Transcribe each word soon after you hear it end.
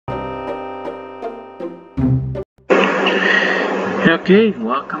Okay,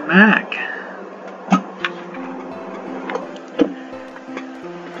 welcome back.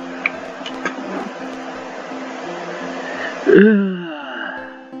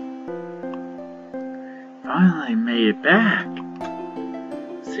 Finally made it back.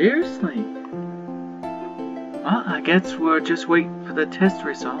 Seriously? Well, I guess we'll just wait for the test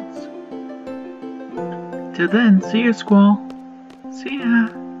results. Till then, see ya, Squall. See ya.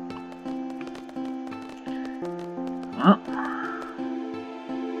 Well,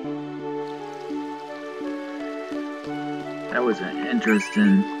 that was an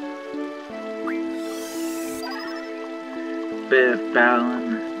interesting bit of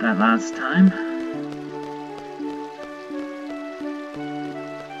battling that last time.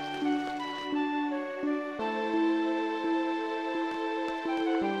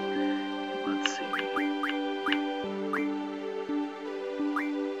 Let's see.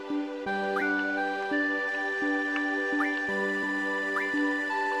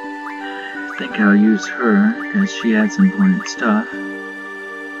 I think I'll use her because she had some important stuff.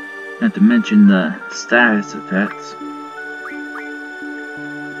 Not to mention the status effects.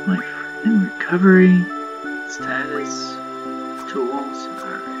 Life in recovery, status, tools,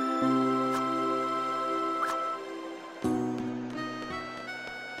 alright.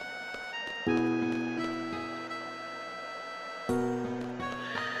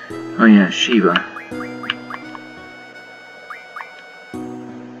 Oh yeah, Shiva.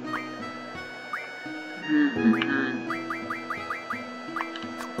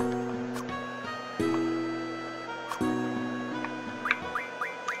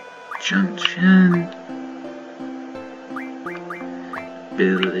 Junction,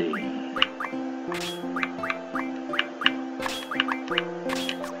 Billy.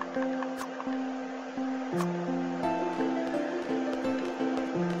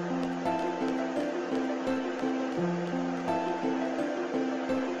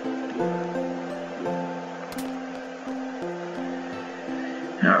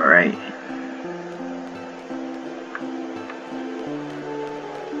 All right.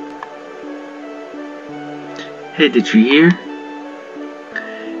 Hey, did you hear?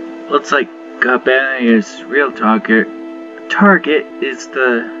 Looks like Gabania's real target is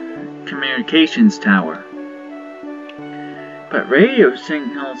the communications tower. But radio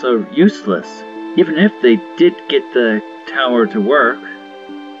signals are useless, even if they did get the tower to work.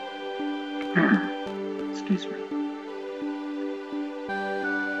 Excuse me.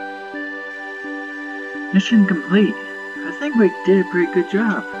 Mission complete. I think we did a pretty good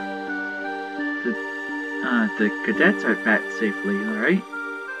job. The cadets are back safely, alright?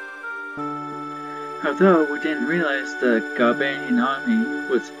 Although we didn't realize the Gabanian army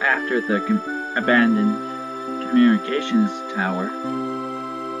was after the abandoned communications tower.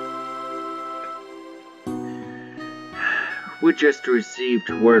 We just received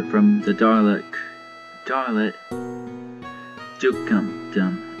word from the Darlet Dukum.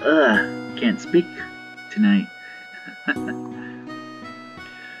 Can't speak tonight.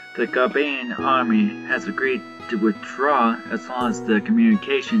 The Gabanian army has agreed to withdraw as long as the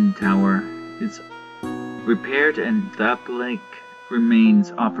communication tower is repaired and the uplink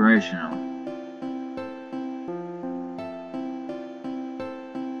remains operational.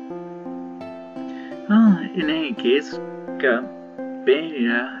 Well, in any case,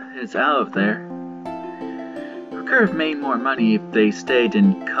 Gabania is out of there. We could have made more money if they stayed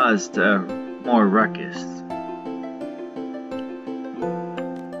and caused more ruckus.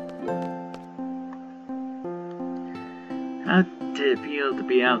 How did it feel to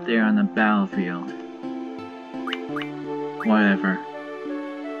be out there on the battlefield? Whatever.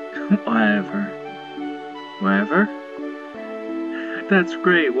 Whatever? That's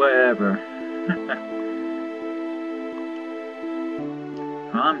great, whatever.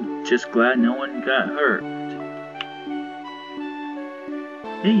 I'm just glad no one got hurt.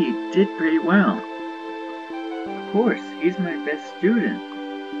 Hey, you did pretty well. Of course, he's my best student.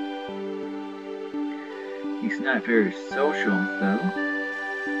 He's not very social, though.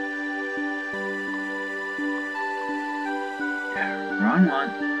 Wrong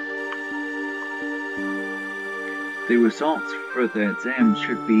one. The results for the exam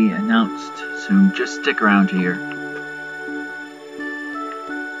should be announced soon. Just stick around here.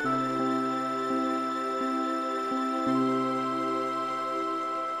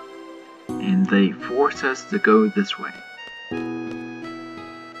 And they force us to go this way.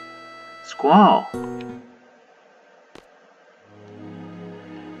 Squall!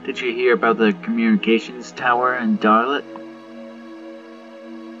 Did you hear about the communications tower in Darlet?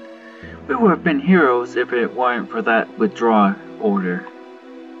 We would have been heroes if it weren't for that withdrawal order.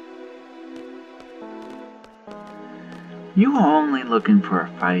 You are only looking for a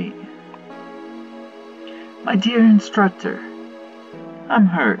fight. My dear instructor, I'm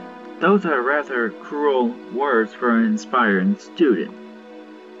hurt. Those are rather cruel words for an inspiring student.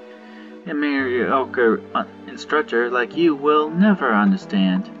 A mediocre instructor like you will never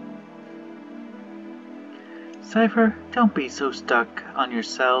understand. Cypher, don't be so stuck on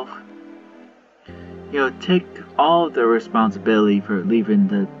yourself. You'll take all the responsibility for leaving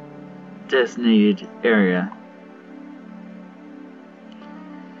the designated area.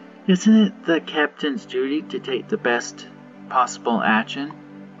 Isn't it the captain's duty to take the best possible action?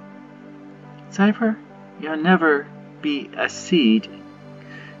 Cypher, you'll never be a seed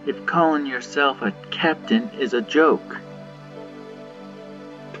if calling yourself a captain is a joke.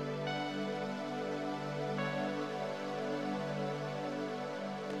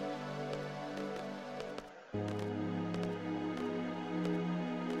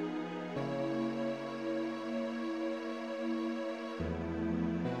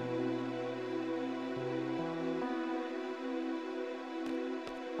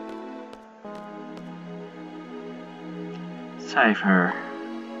 Cypher,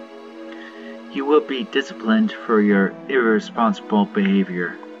 you will be disciplined for your irresponsible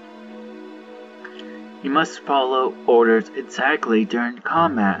behavior. You must follow orders exactly during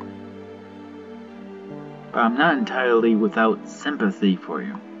combat. But I'm not entirely without sympathy for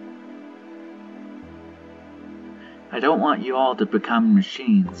you. I don't want you all to become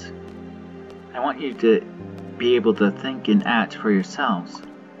machines. I want you to be able to think and act for yourselves.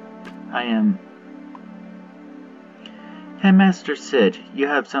 I am... Headmaster Sid, you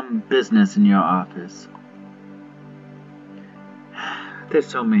have some business in your office. There's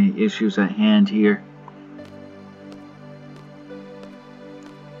so many issues at hand here.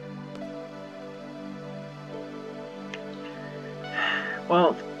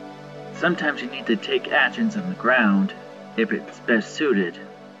 Well, sometimes you need to take actions on the ground if it's best suited.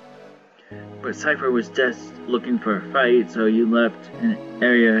 But Cypher was just looking for a fight, so you left an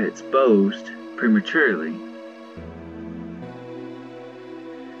area exposed prematurely.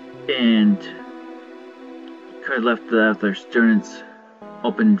 And could have left the other students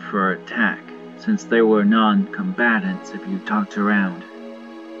open for attack, since they were non-combatants if you talked around.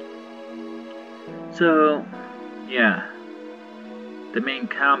 So, yeah. The main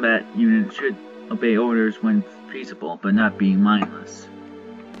combat unit should obey orders when feasible, but not be mindless.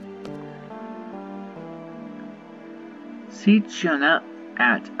 Seeds shall not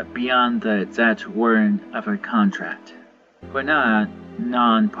act beyond the exact wording of a contract. We're not a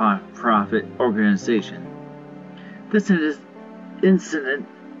non-profit organization. This incident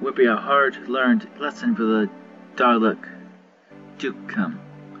would be a hard-learned lesson for the Darluk Dukum.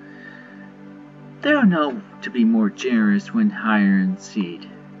 They will know to be more generous when hiring seed.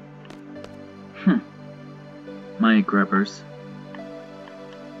 Money grubbers.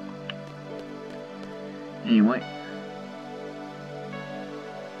 Anyway.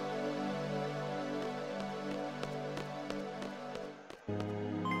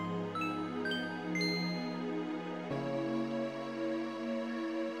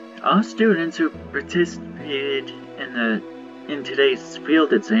 All students who participated in today's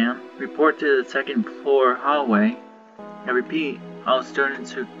field exam report to the second floor hallway. I repeat, all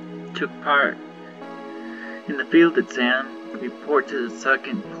students who took part in the field exam report to the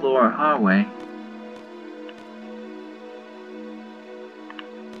second floor hallway.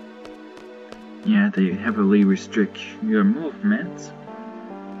 Yeah, they heavily restrict your movements.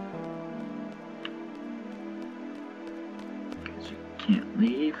 Because you can't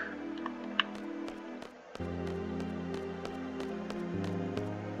leave.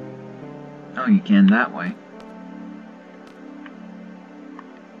 Oh, you can that way.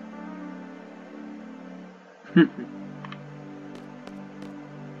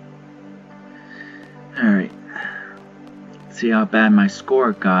 Alright. See how bad my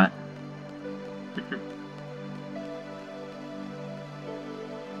score got.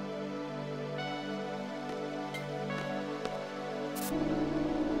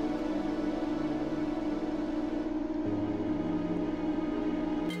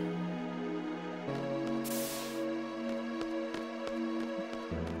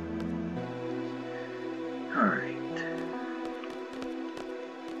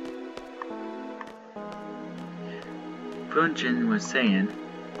 Funjin was saying,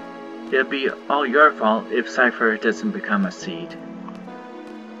 it'll be all your fault if Cypher doesn't become a seed.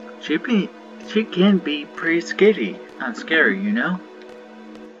 She can be pretty scary, you know?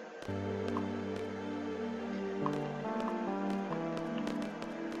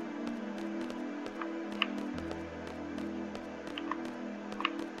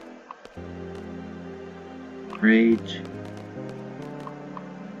 Rage.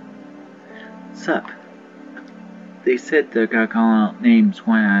 Sup? They said they're gonna call out names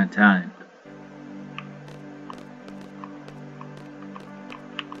one at a time.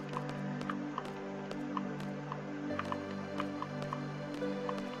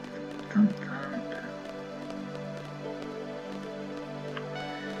 Thump, thump.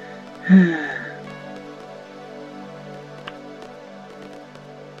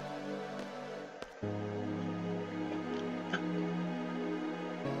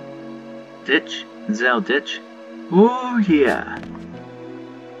 Ditch? Zell ditch? Oh yeah.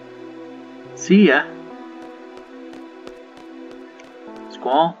 See ya.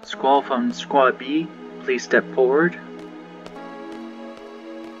 Squall? Squall from Squad B, please step forward.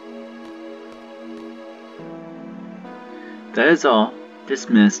 That is all.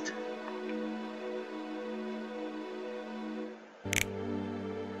 Dismissed.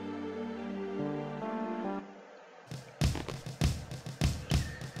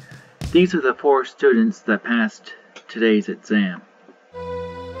 These are the 4 students that passed today's exam.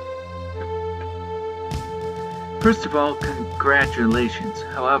 First of all, congratulations.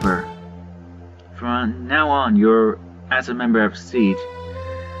 However, from now on, as a member of SEED,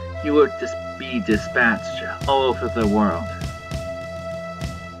 you will be dispatched all over the world.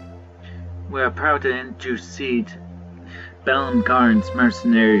 We are proud to introduce SEED, Bellum Gardens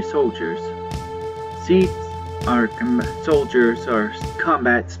mercenary soldiers. SEED soldiers are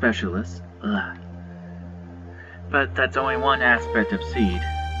combat specialists. Ugh. But that's only one aspect of SEED.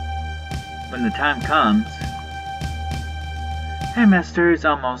 When the time comes... Hey Master, it's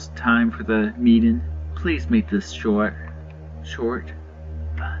almost time for the meeting. Please make this short.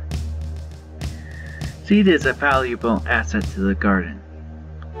 SEED is a valuable asset to the garden.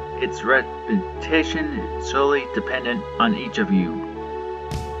 Its reputation is solely dependent on each of you.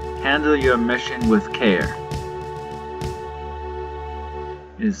 Handle your mission with care.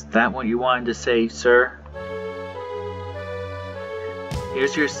 Is that what you wanted to say, sir?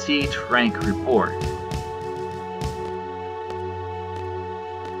 Here's your SEED rank report.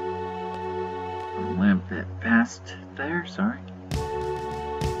 I went a bit fast there, sorry.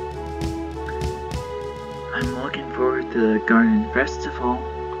 I'm looking forward to the Garden Festival.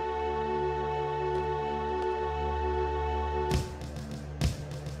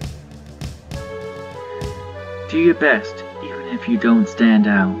 Do your best, even if you don't stand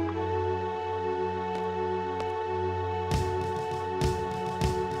out.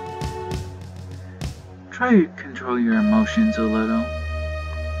 Try to control your emotions a little.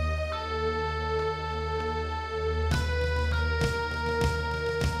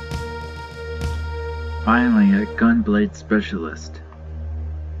 Finally, a gunblade specialist.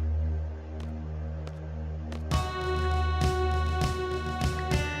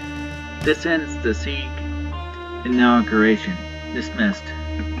 This ends the SEED inauguration. Dismissed.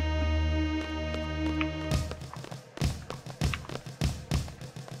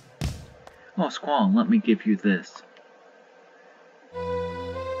 Oh, Squall, let me give you this.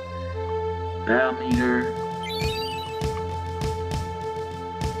 Battle meter.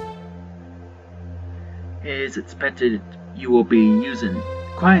 It is expected you will be using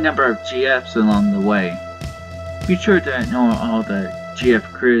quite a number of GFs along the way. Be sure to ignore all the GF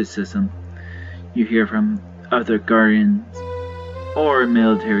criticism you hear from other Guardians or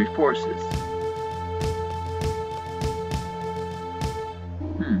military forces.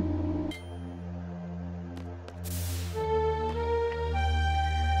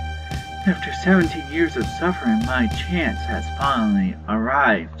 After 17 years of suffering, my chance has finally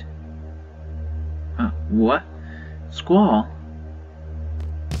arrived. What? Squall?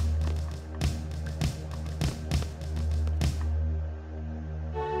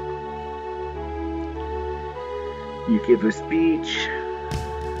 You give a speech.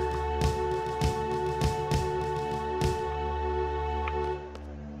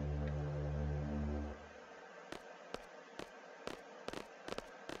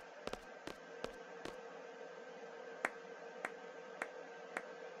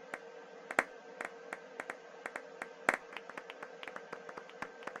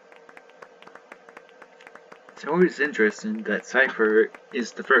 It's always interesting that Cypher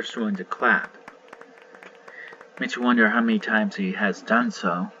is the first one to clap. Makes you wonder how many times he has done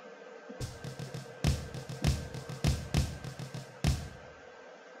so.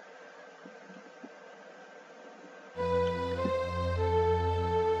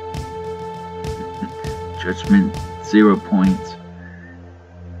 Judgment 0 points.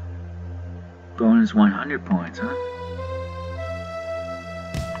 Bonus 100 points, huh?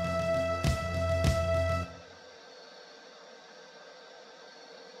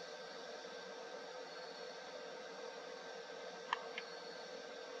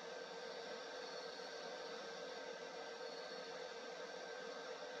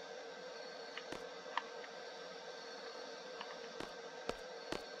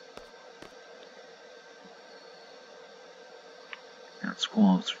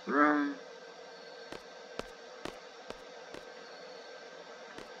 Squall's room.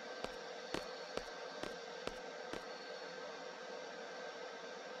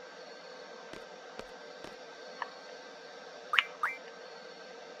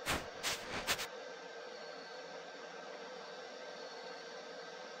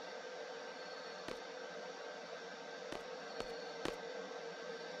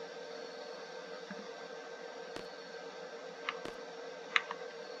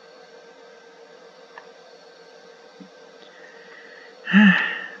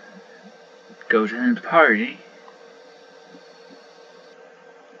 Go to the party.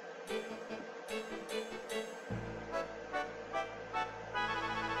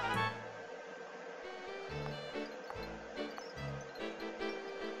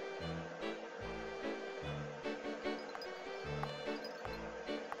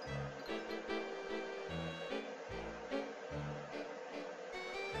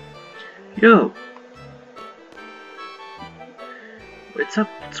 Yo! What's up,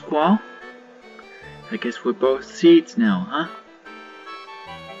 Squall? I guess we're both seeds now, huh?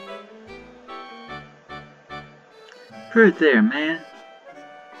 Right there, man.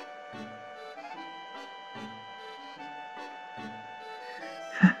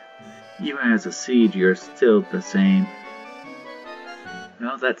 Even as a seed, you're still the same.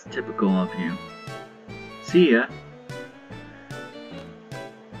 Well, that's typical of you. See ya.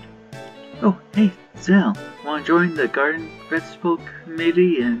 Oh, hey, Zell. Wanna join the Garden Vegetable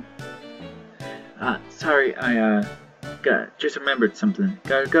Committee and... sorry, I, just remembered something.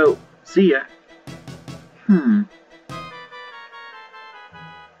 Gotta go. See ya.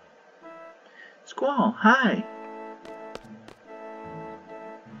 Squall, hi.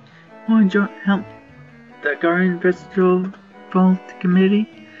 Wanna help the Garden Vegetable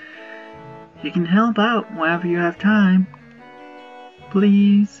Committee? You can help out whenever you have time.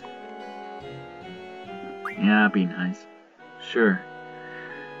 Please. Yeah, be nice. Sure.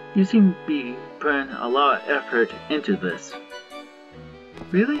 You seem to be putting a lot of effort into this.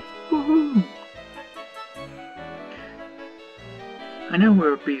 Really? Woohoo! I know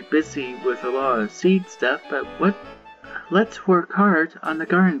we'll be busy with a lot of seed stuff, but let's work hard on the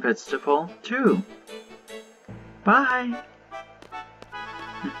garden festival too. Bye!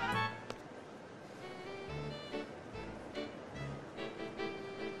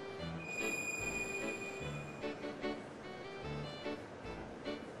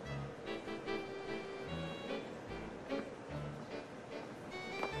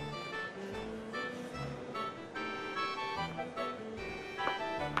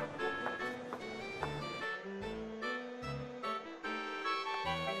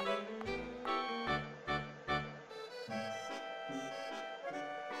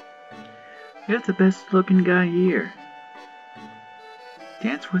 You're the best looking guy here.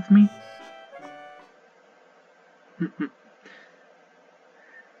 Dance with me?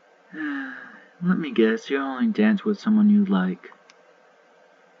 Let me guess, you only dance with someone you like.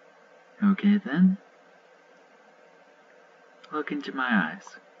 Okay then. Look into my eyes.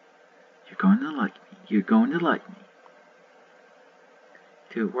 You're going to like me. You're going to like me.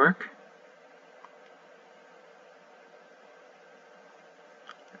 Do it work?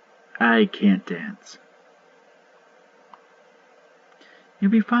 I can't dance.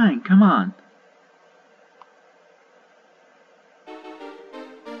 You'll be fine, come on.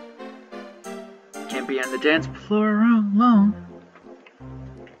 Can't be on the dance floor alone.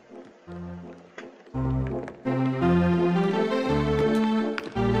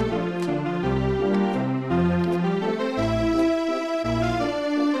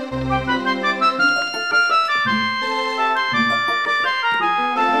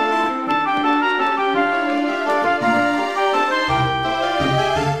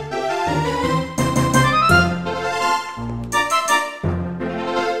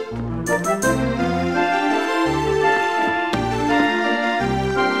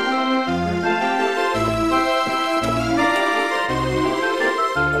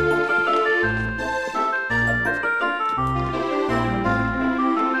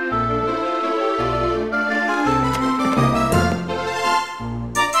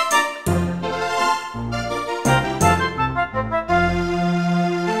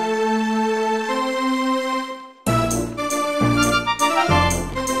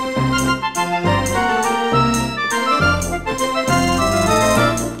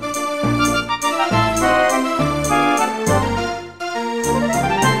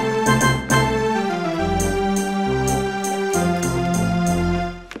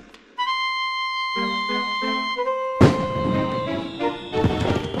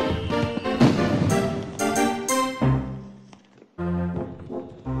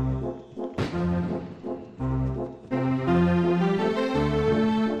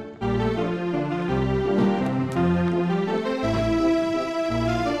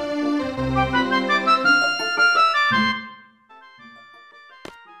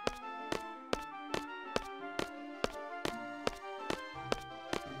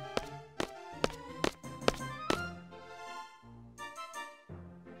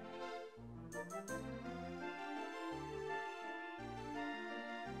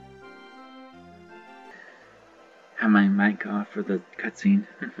 have my mic off for the cutscene.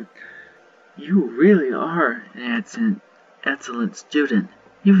 You really are an excellent student.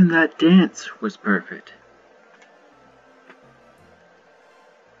 Even that dance was perfect.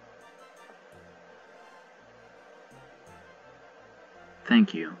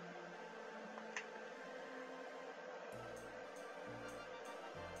 Thank you.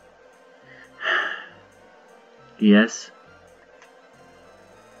 Yes?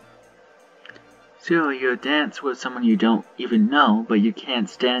 So you dance with someone you don't even know, but you can't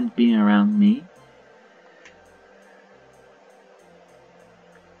stand being around me?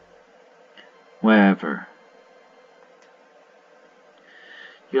 Whatever.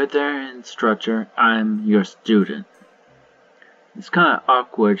 You're their instructor, I'm your student. It's kinda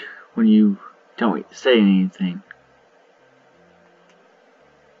awkward when you don't say anything.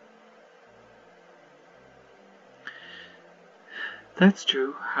 That's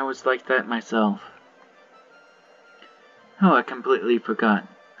true, I was like that myself. Oh, I completely forgot.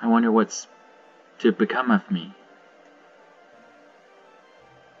 I wonder what's to become of me.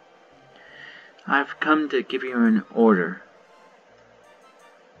 I've come to give you an order.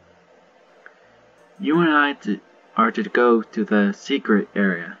 You and I are to go to the secret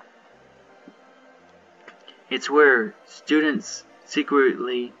area. It's where students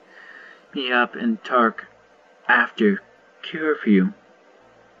secretly meet up and talk after curfew.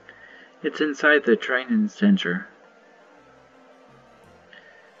 It's inside the training center.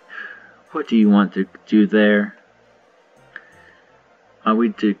 What do you want to do there? Are we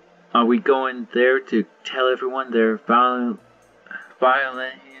going there to tell everyone they're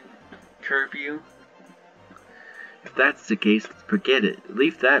violating curfew? If that's the case, forget it.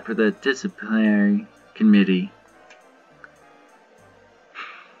 Leave that for the disciplinary committee.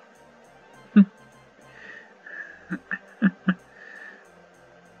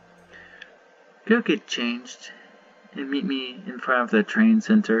 Go get changed and meet me in front of the train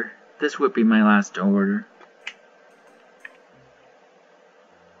center. This would be my last order.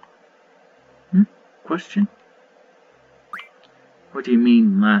 Question? What do you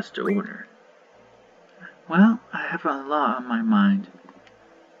mean, last order? Well, I have a lot on my mind.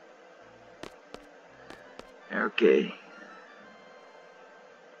 Okay.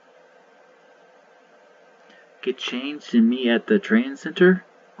 Get changed and meet at the train center?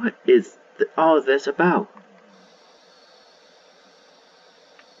 What is all of this about?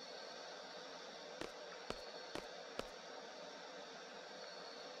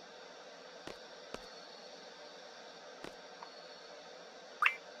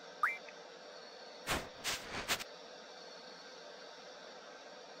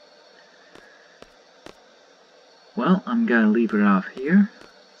 Well, I'm gonna leave it off here.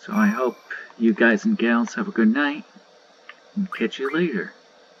 So I hope you guys and gals have a good night. And catch you later.